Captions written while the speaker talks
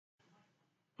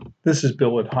This is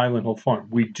Bill at Highland Hill Farm.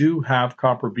 We do have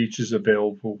copper beeches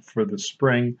available for the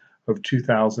spring of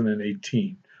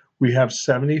 2018. We have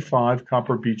 75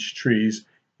 copper beech trees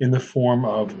in the form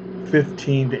of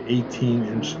 15 to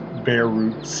 18-inch bare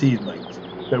root seedlings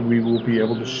that we will be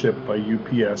able to ship by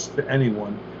UPS to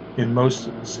anyone in most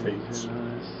of the states.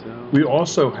 We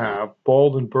also have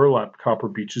balled and burlap copper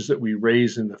beeches that we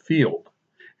raise in the field,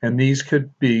 and these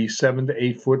could be 7 to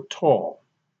 8 foot tall.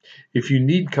 If you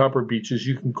need copper beeches,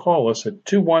 you can call us at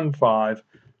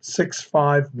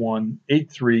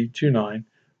 215-651-8329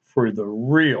 for the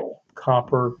real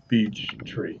copper beech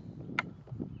tree.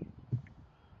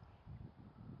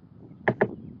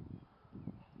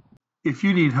 If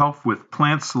you need help with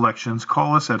plant selections,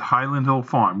 call us at Highland Hill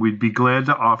Farm. We'd be glad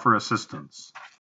to offer assistance.